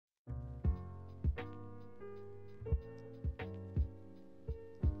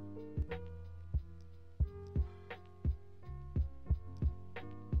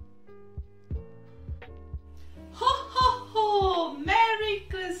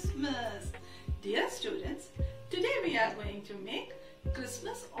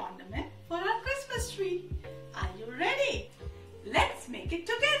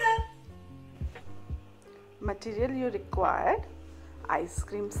material you required: ice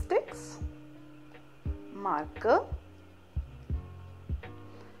cream sticks, marker,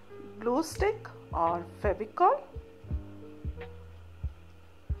 glue stick or Fevicol,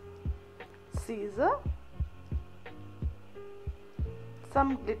 scissor,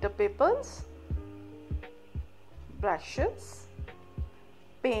 some glitter papers, brushes,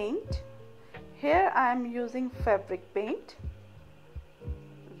 paint. Here I am using fabric paint,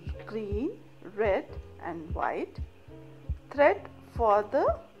 green, red and white, thread for the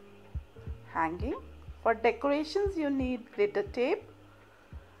hanging. For decorations you need glitter tape,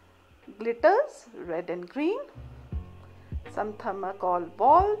 glitters, red and green, some thermocol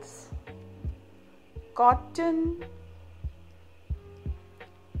balls, cotton,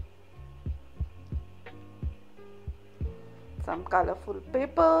 some colorful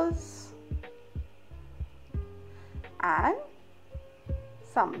papers and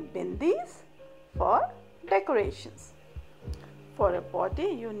some bindis for decorations. For a body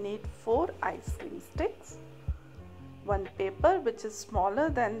you need 4 ice cream sticks, one paper which is smaller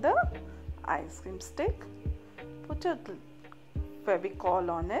than the ice cream stick. Put a Fevicol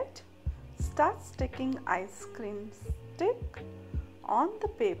on it. Start sticking ice cream stick on the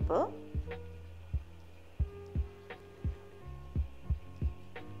paper.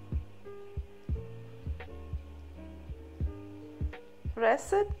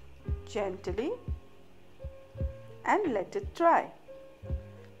 Press it gently and let it dry.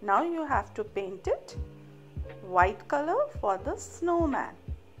 Now you have to paint it white color for the snowman.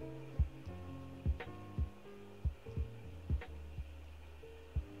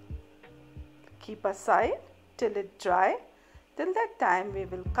 Keep aside till it dry. Till that time we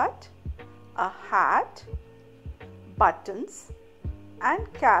will cut a hat, buttons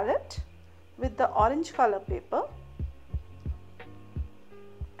and carrot with the orange color paper,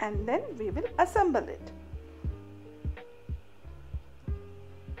 and then we will assemble it.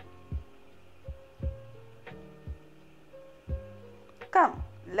 Come,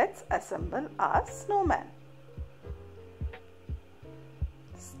 let's assemble our snowman.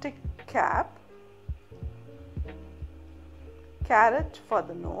 Stick cap, carrot for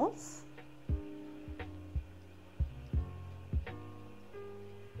the nose,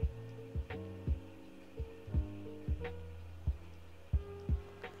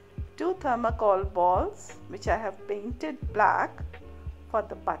 two thermocol balls which I have painted black for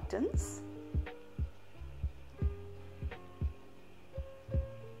the buttons,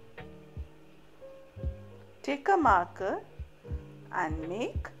 take a marker and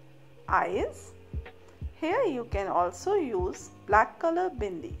make eyes. Here you can also use black color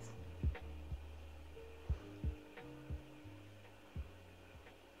bindis.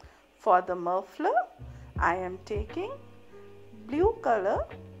 For the muffler I am taking blue color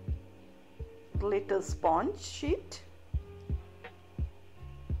glitter sponge sheet.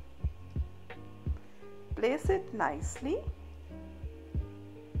 Place it nicely.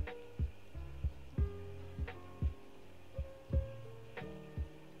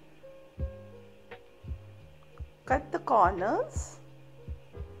 Cut the corners.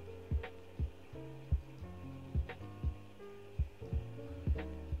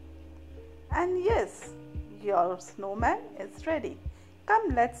 And yes, your snowman is ready.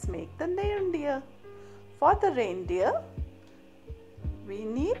 Come, let's make the reindeer. For the reindeer, we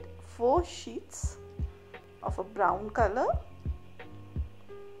need 4 sheets of a brown color.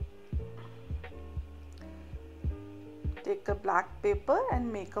 Take a black paper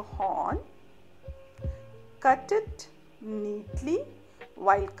and make a horn. Cut it neatly.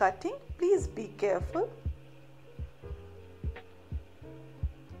 While cutting, please be careful.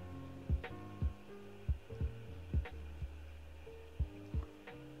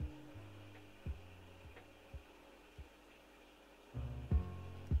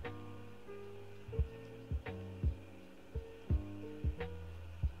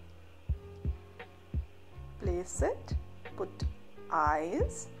 Place it, put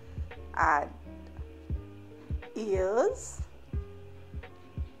eyes, add ears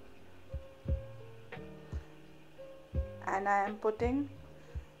and I am putting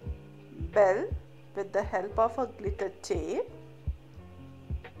bell with the help of a glitter tape,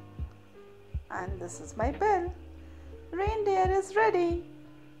 and this is my bell. Reindeer is ready.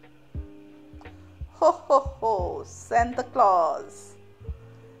 Ho ho ho, Santa Claus.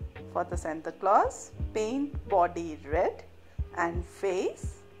 For the Santa Claus, paint body red and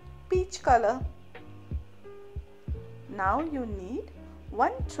face peach color. Now you need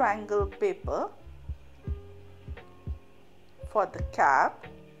 1 triangle paper for the cap.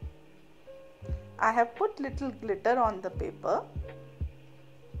 I have put little glitter on the paper.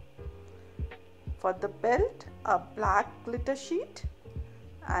 For the belt, a black glitter sheet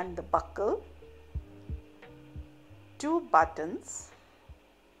and the buckle, 2 buttons.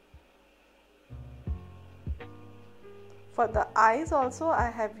 For the eyes also I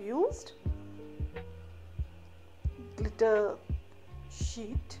have used glitter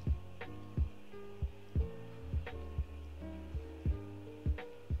sheet.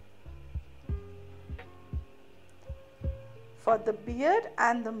 For the beard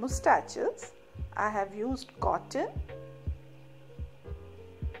and the moustaches I have used cotton.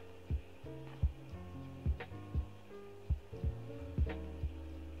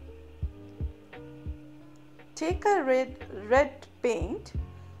 Take a red paint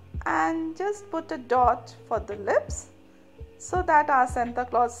and just put a dot for the lips so that our Santa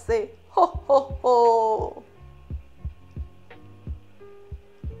Claus say ho ho ho.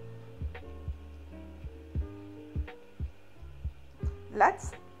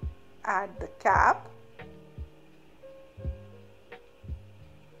 Let's add the cap.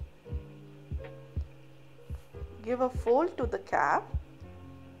 Give a fold to the cap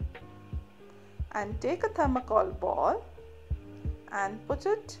and take a thermocol ball and put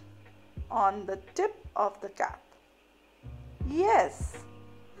it on the tip of the cap. Yes,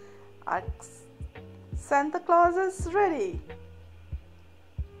 our Santa Claus is ready.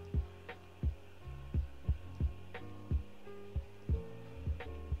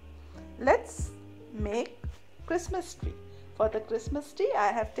 Let's make Christmas tree. For the Christmas tree I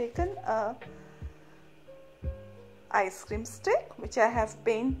have taken a ice cream stick which I have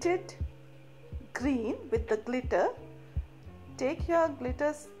painted green with the glitter. Take your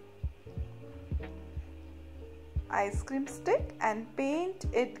glitter ice cream stick and paint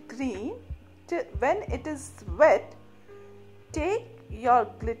it green. When it is wet, take your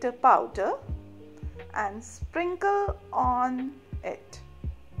glitter powder and sprinkle on it.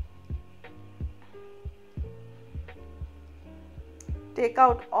 Take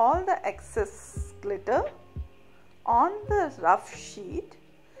out all the excess glitter on the rough sheet.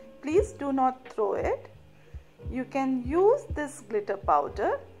 Please do not throw it. You can use this glitter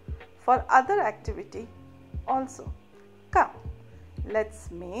powder for other activity also. Come, let's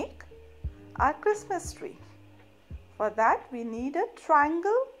make our Christmas tree. For that we need a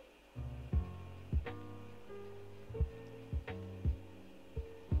triangle.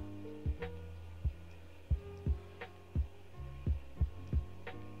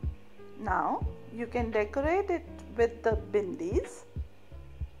 Now you can decorate it with the bindis.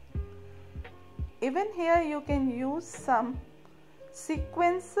 Even here you can use some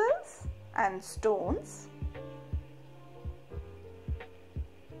sequences and stones.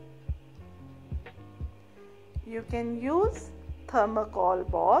 You can use thermocol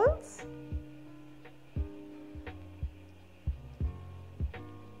balls.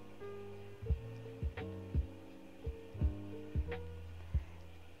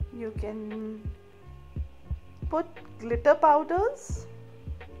 You can put glitter powders.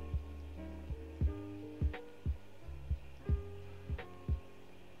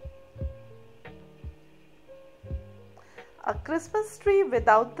 A Christmas tree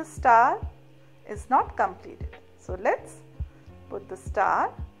without the star is not completed. So let's put the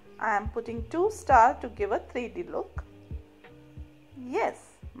star. I am putting 2 stars to give a 3D look. Yes,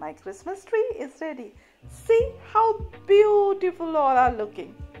 my Christmas tree is ready. See how beautiful all are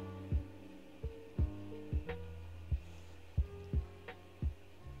looking.